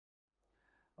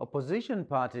Opposition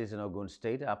parties in Ogun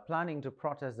State are planning to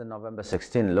protest the November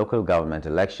 16 local government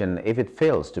election if it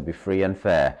fails to be free and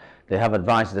fair. They have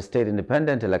advised the State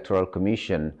Independent Electoral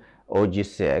Commission,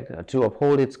 OGSEG, to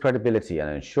uphold its credibility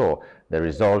and ensure the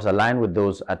results align with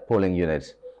those at polling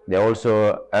units. They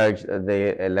also urge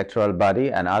the electoral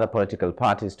body and other political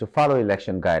parties to follow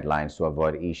election guidelines to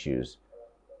avoid issues.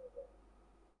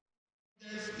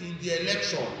 In the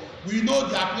election, we know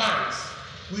their plans.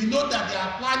 We know that they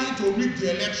are planning to rig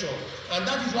the election, and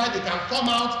that is why they can come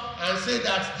out and say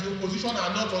that the opposition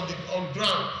are not on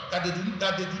ground, that they do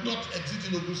not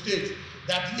exist in Ogun State,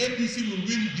 that the APC will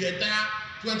win the entire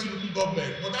 20 local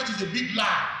government. But that is a big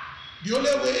lie. The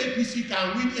only way APC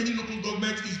can win any local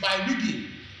government is by rigging.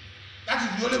 That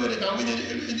is the only way they can win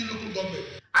any local government.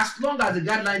 As long as the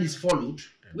guideline is followed,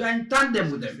 we are in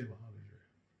tandem with them.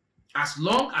 As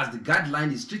long as the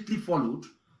guideline is strictly followed,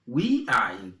 we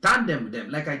are in tandem with them.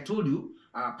 Like I told you,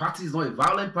 our party is not a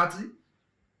violent party.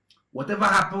 Whatever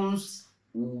happens,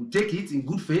 we will take it in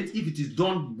good faith if it is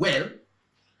done well,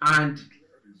 and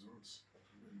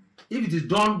if it is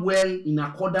done well in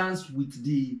accordance with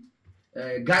the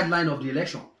guideline of the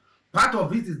election. Part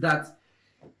of it is that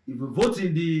if we vote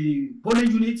in the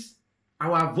polling units,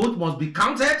 our vote must be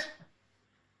counted.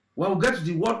 When we get to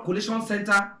the World Collation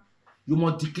Center, you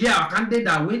must declare our candidate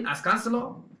that win as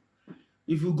councillor.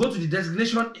 If you go to the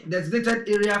designated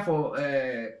area for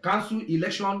council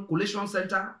election collation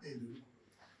center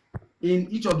in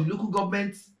each of the local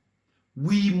governments,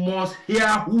 we must hear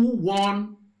who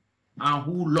won and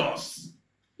who lost.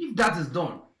 If that is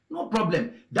done, no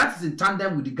problem. That is in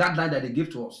tandem with the guideline that they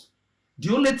gave to us.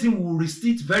 The only thing we will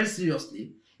restrict very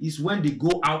seriously is when they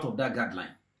go out of that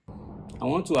guideline. I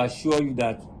want to assure you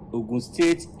that Ogun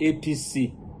State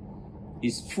APC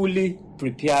is fully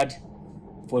prepared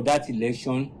for that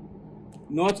election,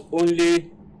 not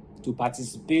only to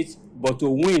participate but to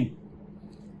win.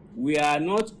 We are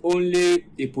not only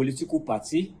a political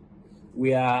party,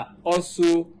 we are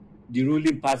also the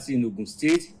ruling party in Ogun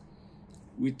State.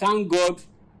 We thank God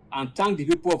and thank the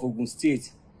people of Ogun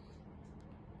State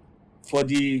for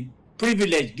the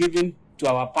privilege given to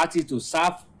our party to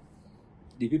serve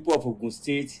the people of Ogun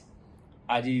State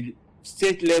at the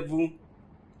state level,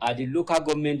 at the local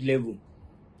government level.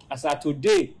 As of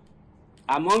today,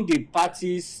 among the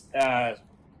parties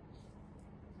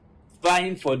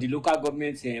vying for the local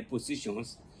government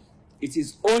positions, it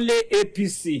is only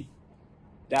APC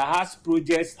that has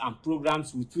projects and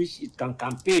programs with which it can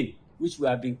campaign, which we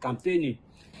have been campaigning.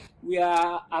 We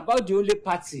are about the only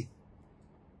party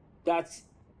that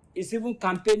is even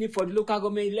campaigning for the local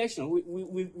government election.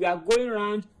 We are going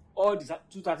around all the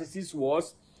 236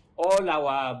 wards, all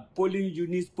our polling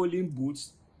units, polling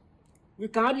booths. We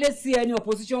can hardly see any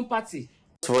opposition party.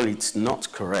 Well, it's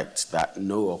not correct that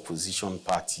no opposition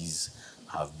parties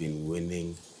have been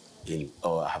winning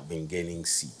or have been gaining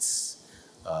seats.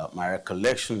 My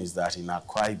recollection is that in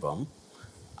Akwa Ibom,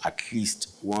 at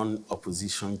least one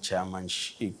opposition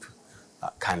chairmanship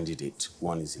candidate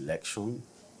won his election.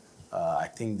 I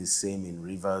think the same in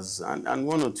Rivers and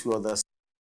one or two others.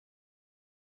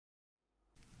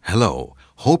 Hello,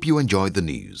 hope you enjoyed the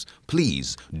news.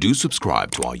 Please do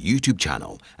subscribe to our YouTube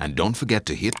channel and don't forget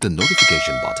to hit the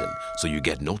notification button so you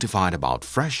get notified about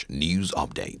fresh news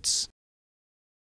updates.